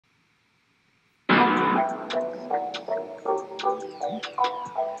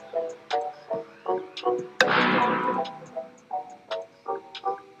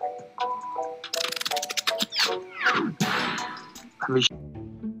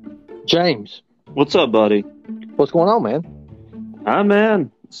James, What's up, buddy? what's going on, man? Hi,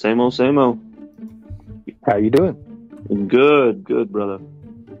 man. Same old, same old. How you doing? Good, brother.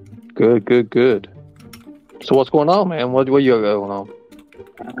 Good. So what's going on, man? What you got going on?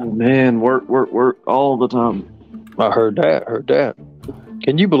 Oh, man, work all the time. I heard that.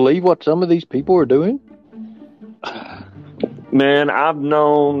 Can you believe what some of these people are doing? Man, I've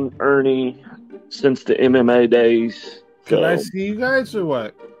known Ernie since the MMA days. Can I see you guys or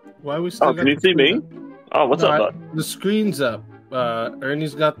what? Why we still? Oh, can you see me? Up? Oh, what's up, bud? The screen's up.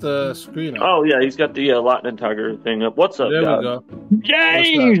 Ernie's got the screen up. Oh, yeah, he's got the Lightning Tiger thing up. What's up, there guys? we go.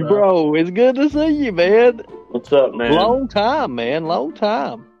 James, up, bro? It's good to see you, man. What's up, man? Long time, man. Long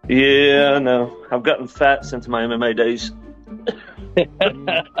time. Yeah, I know. I've gotten fat since my MMA days.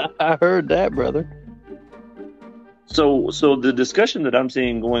 I heard that, brother. So the discussion that I'm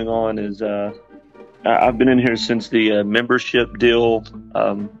seeing going on is I've been in here since the membership deal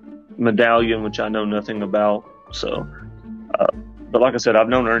medallion, which I know nothing about. So, but like I said, I've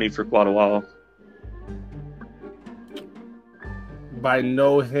known Ernie for quite a while. By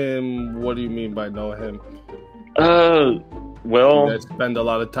know him, what do you mean by know him? Well, you guys spend a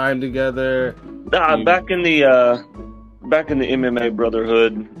lot of time together. Back in the MMA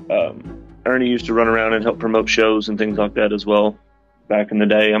Brotherhood, Ernie used to run around and help promote shows and things like that as well. Back in the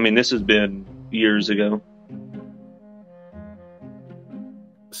day, I mean, this has been years ago.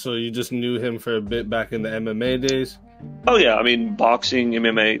 So you just knew him for a bit back in the MMA days? Oh yeah, I mean, boxing,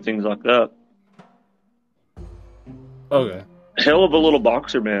 MMA, things like that. Okay. Hell of a little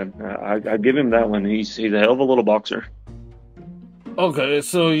boxer, man. I give him that one. He's a hell of a little boxer. Okay,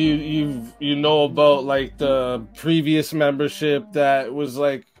 so you know about like the previous membership that was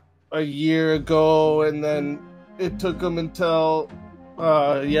like a year ago, and then it took him until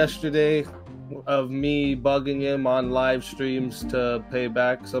yesterday of me bugging him on live streams to pay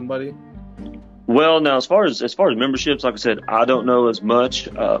back somebody. Well, now as far as memberships, like I said, I don't know as much.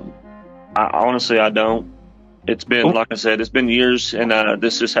 I honestly don't. It's been, like I said, it's been years, and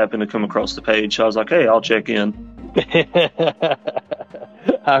this just happened to come across the page. So I was like, hey, I'll check in.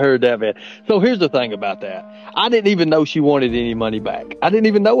 I heard that, man. So here's the thing about that. I didn't even know she wanted any money back. I didn't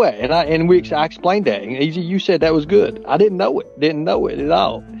even know it, and I explained that. And you said that was good. I didn't know it at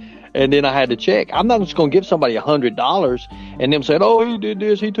all. And then I had to check. I'm not just going to give somebody $100 and them saying, "Oh, he did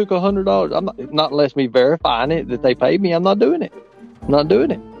this. He took $100." I'm not unless me verifying it that they paid me. I'm not doing it.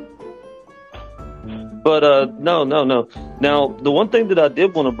 But no. Now, the one thing that I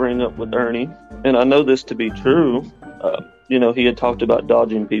did want to bring up with Ernie, and I know this to be true, he had talked about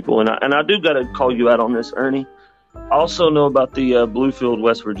dodging people, and I do got to call you out on this, Ernie. I also know about the Bluefield,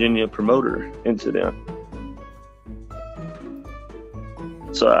 West Virginia promoter incident.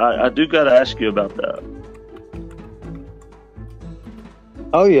 So I do got to ask you about that.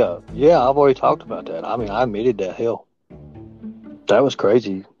 Oh, yeah. I've already talked about that. I mean, I admitted that. Hell, that was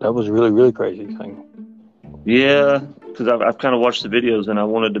crazy. That was really, really crazy thing. Yeah, because I've kind of watched the videos, and I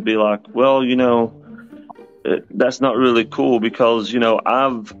wanted to be like, well, that's not really cool, because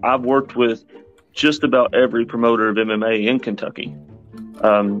I've worked with just about every promoter of MMA in Kentucky,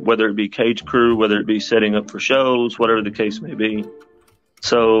 whether it be cage crew, whether it be setting up for shows, whatever the case may be.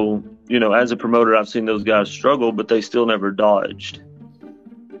 So, as a promoter, I've seen those guys struggle, but they still never dodged.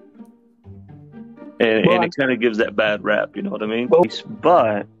 And it kind of gives that bad rap, you know what I mean?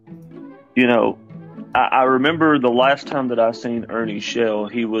 But, I remember the last time that I seen Ernie Shell,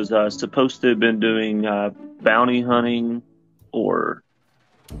 he was supposed to have been doing bounty hunting or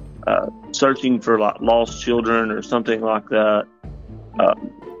searching for like lost children or something like that.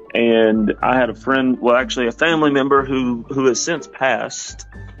 And I had a friend, well, actually a family member who has since passed,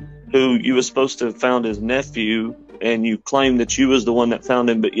 who you were supposed to have found his nephew, and you claimed that you was the one that found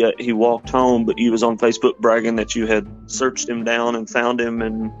him, but yet he walked home, but you was on Facebook bragging that you had searched him down and found him.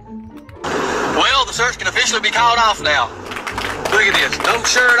 And well, the search can officially be called off now. Look at this, no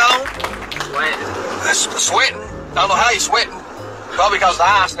shirt on. Sweating. I don't know how he's sweating. Probably because of the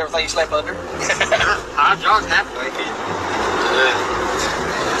ice and everything he slept under. John's happy.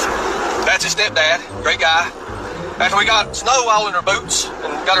 That's his stepdad, great guy. After we got snow all in our boots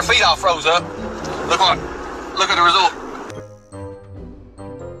and got our feet all froze up, look at the result.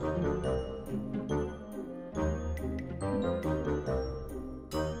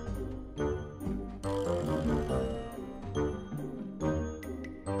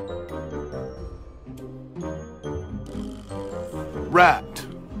 Right,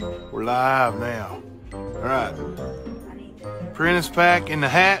 we're live now. All right. Prentice Pack in the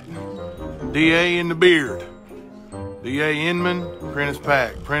hat, DA in the beard. DA Inman, Prentice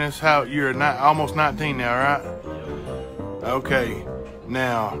Pack. Prentice, how you're almost 19 now, right? Okay.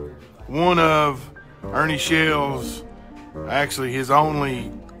 Now, one of Ernie Shell's, actually his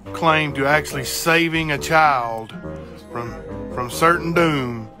only claim to actually saving a child from certain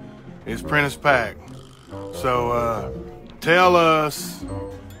doom is Prentice Pack. So tell us,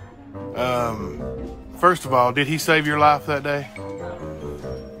 first of all, did he save your life that day?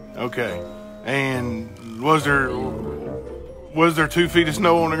 Okay. And was there 2 feet of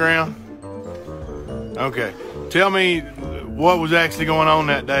snow on the ground? Okay. Tell me what was actually going on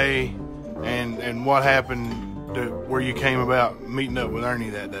that day and what happened to where you came about meeting up with Ernie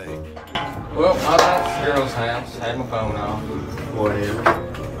that day. Well, I was at the girl's house, had my phone off, whatever.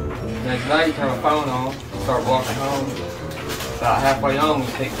 Next day, turned my phone on, started walking home. About halfway home,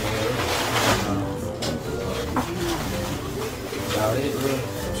 he picked me up. About it, really.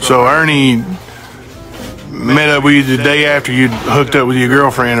 So Ernie met up with you the day after you'd hooked up with your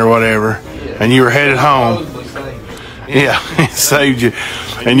girlfriend or whatever, and you were headed home. Yeah, he saved you.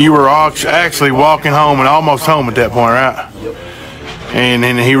 And you were actually walking home and almost home at that point, right? Yep. And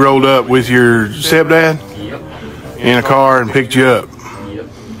then he rolled up with your stepdad? Yep. In a car and picked you up? Yep.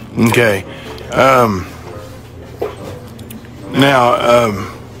 Okay. Now,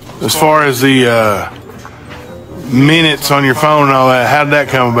 as far as the minutes on your phone and all that, how did that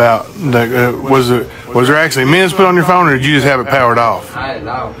come about? Was there actually minutes put on your phone, or did you just have it powered off? I had it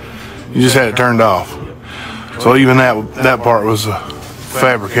off. You just had it turned off. So even that part was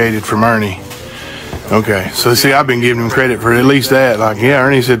fabricated from Ernie. Okay, so see, I've been giving him credit for at least that. Like, yeah,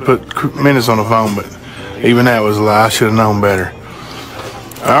 Ernie said put minutes on the phone, but even that was a lie. I should have known better.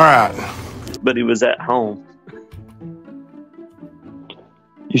 All right. But he was at home.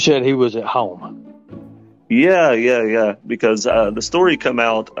 You said he was at home. Yeah. Because the story come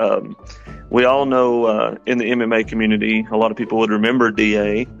out. We all know in the MMA community, a lot of people would remember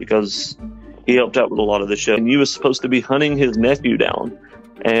DA because he helped out with a lot of the show. And you was supposed to be hunting his nephew down.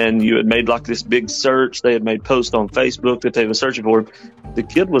 And you had made like this big search. They had made posts on Facebook that they were searching for him. The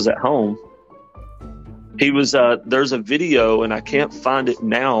kid was at home. He was, there's a video, and I can't find it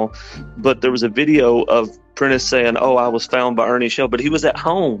now, but there was a video of Prentice saying, "Oh, I was found by Ernie Shell," but he was at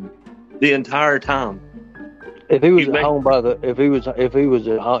home the entire time. If he was at home if he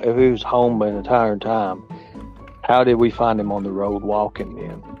was home the entire time, how did we find him on the road walking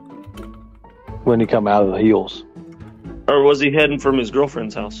then? When he come out of the hills? Or was he heading from his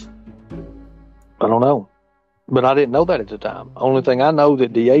girlfriend's house? I don't know. But I didn't know that at the time. Only thing I know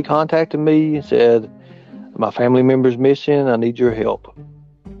that DA contacted me and said, "My family member's missing, I need your help."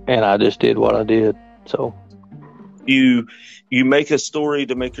 And I just did what I did. So you make a story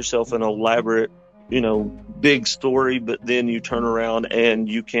to make yourself an elaborate, big story, but then you turn around and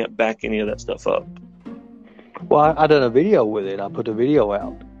you can't back any of that stuff up. Well, I done a video with it. I put the video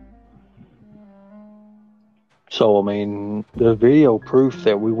out. So, I mean, the video proof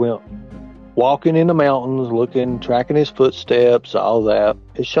that we went walking in the mountains, tracking his footsteps, all that,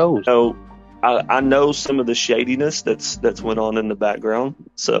 it shows. So, I know some of the shadiness that's went on in the background.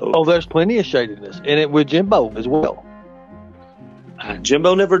 So, there's plenty of shadiness, and it with Jimbo as well.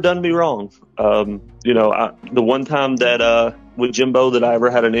 Jimbo never done me wrong. The one time that with Jimbo that I ever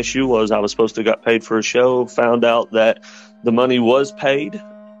had an issue was I was supposed to got paid for a show. Found out that the money was paid,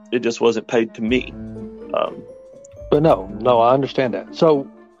 it just wasn't paid to me. But no, I understand that. So,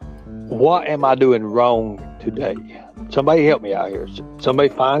 what am I doing wrong today? Somebody help me out here. Somebody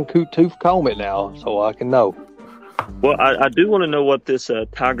fine-tooth comb it now so I can know. Well, I do want to know what this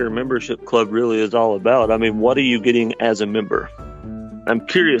Tiger membership club really is all about. I mean, what are you getting as a member? I'm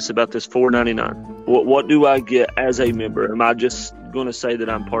curious about this $4.99. What do I get as a member? Am I just going to say that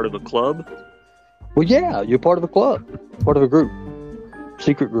I'm part of a club? Well, yeah, you're part of a club, part of a group,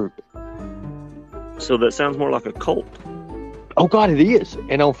 secret group. So that sounds more like a cult. Oh, God, it is.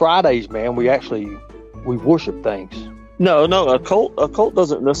 And on Fridays, man, we worship things. No, a cult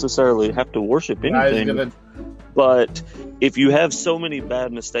doesn't necessarily have to worship anything. But if you have so many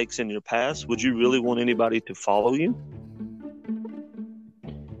bad mistakes in your past, would you really want anybody to follow you?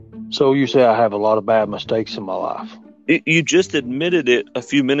 So you say I have a lot of bad mistakes in my life. You just admitted it a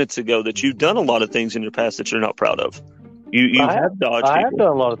few minutes ago that you've done a lot of things in your past that you're not proud of. You have dodged people. I have done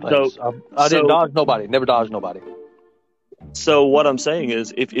a lot of things. I didn't dodge nobody. Never dodged nobody. So what I'm saying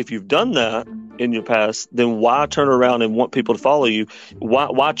is, if you've done that in your past, then why turn around and want people to follow you?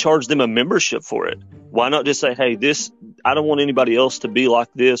 Why charge them a membership for it? Why not just say, "Hey, I don't want anybody else to be like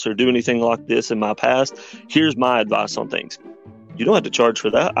this or do anything like this in my past. Here's my advice on things." You don't have to charge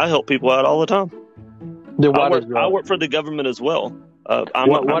for that. I help people out all the time. Then why I work for the government as well. I'm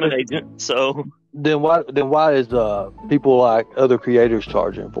an agent, so. Then why is people like other creators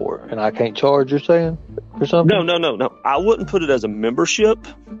charging for it, and I can't charge? You're saying for something? No. I wouldn't put it as a membership.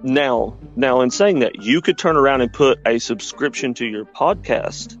 Now, in saying that, you could turn around and put a subscription to your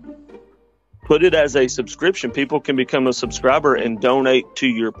podcast. Put it as a subscription. People can become a subscriber and donate to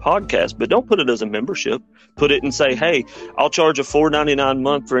your podcast, but don't put it as a membership. Put it and say, hey, I'll charge a $4.99 a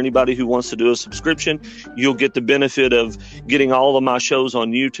month for anybody who wants to do a subscription. You'll get the benefit of getting all of my shows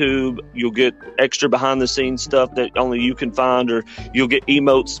on YouTube. You'll get extra behind the scenes stuff that only you can find, or you'll get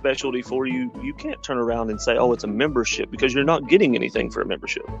emotes specialty for you. You can't turn around and say, oh, it's a membership, because you're not getting anything for a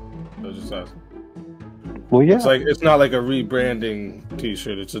membership. I was just asking. Well, yeah. It's not like a rebranding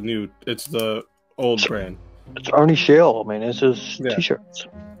T-shirt. It's the old brand. It's Ernie Shell. I mean, it's just T-shirts.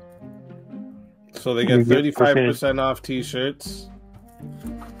 So they get 35% off T-shirts.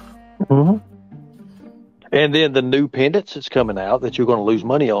 Mm-hmm. And then the new pendants that's coming out that you're going to lose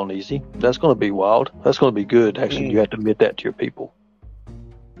money on, easy. That's going to be wild. That's going to be good. Actually, you have to admit that to your people.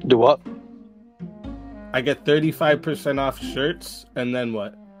 Do what? I get 35% off shirts, and then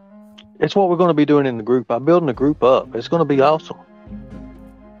what? It's what we're going to be doing in the group. I'm building a group up. It's going to be awesome.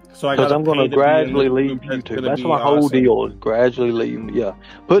 So I'm going to gradually leave YouTube. That's my whole deal. Is gradually leave. Yeah.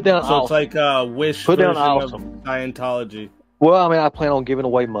 Put down. So it's like a Wish version of Scientology. Well, I mean, I plan on giving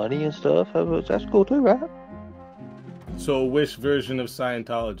away money and stuff. That's cool too, right? So a Wish version of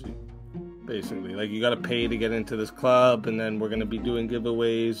Scientology, basically. Like, you got to pay to get into this club, and then we're going to be doing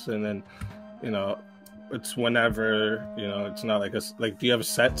giveaways, and then, it's whenever, it's not like do you have a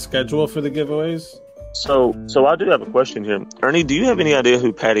set schedule for the giveaways? So I do have a question here. Ernie, do you have any idea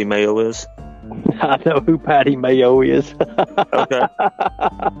who Patty Mayo is? I know who Patty Mayo is. Okay.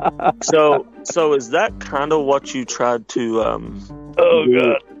 So is that kind of what you tried to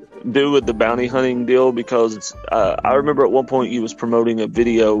do with the bounty hunting deal? Because I remember at one point you was promoting a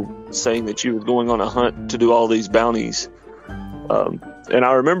video saying that you were going on a hunt to do all these bounties. And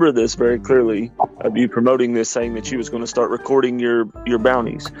I remember this very clearly, of you promoting this, saying that you was going to start recording your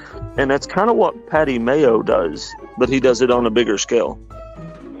bounties. And that's kind of what Patty Mayo does, but he does it on a bigger scale.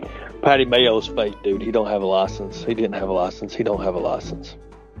 Patty Mayo's fake, dude. He don't have a license. He didn't have a license. He don't have a license.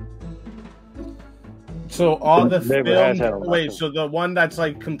 So all the filmed, wait, so the one that's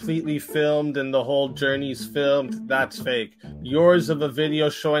like completely filmed and the whole journey's filmed, that's fake. Yours of a video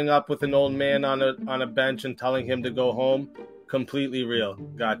showing up with an old man on a bench and telling him to go home, completely real.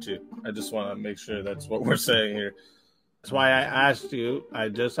 Got you. I just want to make sure that's what we're saying here. That's why I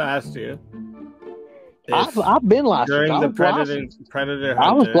just asked you. I've been licensed. During the Predator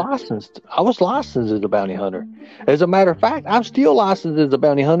Hunter. I was licensed as a bounty hunter. As a matter of fact, I'm still licensed as a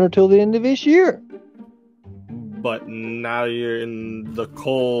bounty hunter till the end of this year. But now you're in the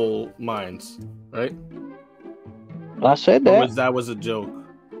coal mines, right? I said that. That was a joke.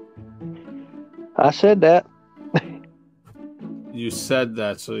 I said that. You said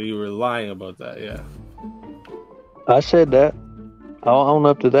that, so you were lying about that, yeah. I said that. I'll own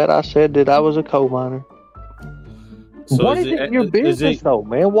up to that. I said that I was a coal miner. So what is it your business, though,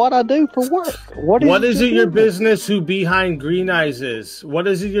 man? What I do for work? What is it your business who Behind Green Eyes is? What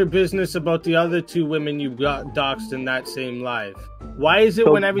is it your business about the other two women you got doxxed in that same live? Why is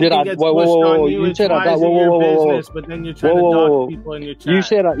it when everything gets pushed on you, it's why is it your business, but then you're trying to dox people in your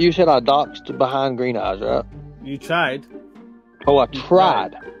chat? You said I doxed Behind Green Eyes, right? You tried. Oh, I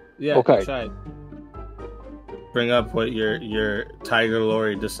tried. Yeah, okay. You tried. Bring up what your Tiger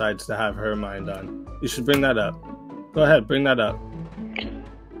Lori decides to have her mind on. You should bring that up. Go ahead, bring that up.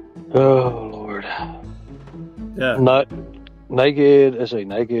 Oh, Lord. Yeah.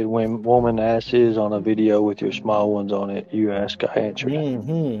 Naked woman asses on a video with your small ones on it. You ask, I answer.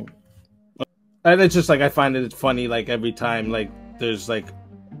 Mm-hmm. And it's just like, I find it funny, like every time, like there's like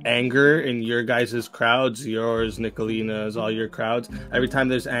anger in your guys' crowds, yours, Nicolina's, all your crowds. Every time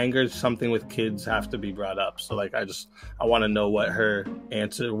there's anger, something with kids have to be brought up. So like, I want to know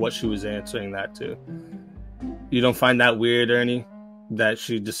what she was answering that to. You don't find that weird, Ernie, that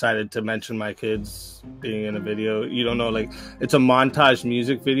she decided to mention my kids being in a video? You don't know, like, it's a montage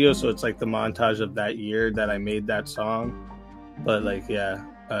music video, so it's like the montage of that year that I made that song. But like, yeah,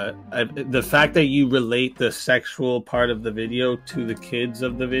 the fact that you relate the sexual part of the video to the kids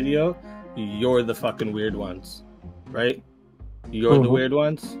of the video, you're the fucking weird ones, right? You're the weird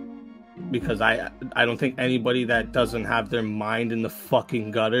ones. Because I don't think anybody that doesn't have their mind in the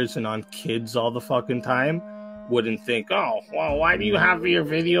fucking gutters and on kids all the fucking time wouldn't think, oh, well, why do you have your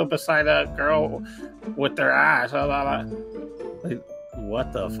video beside a girl with their ass? Like,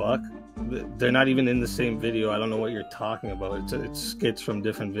 what the fuck? They're not even in the same video. I don't know what you're talking about. It's skits from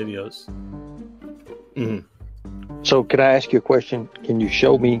different videos. Mm-hmm. So, could I ask you a question? Can you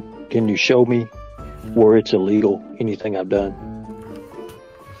show me? Can you show me where it's illegal? Anything I've done?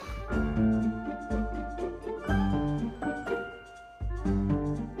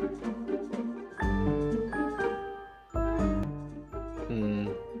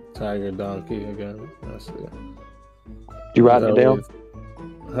 Tiger donkey again. That's it. You writing it down?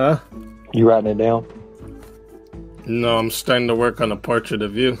 Huh? You writing it down? No, I'm starting to work on a portrait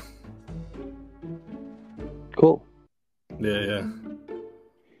of you. Cool. Yeah.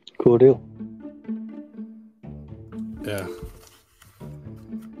 Cool deal. Yeah.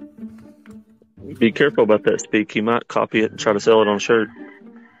 Be careful about that speak. He might copy it and try to sell it on a shirt.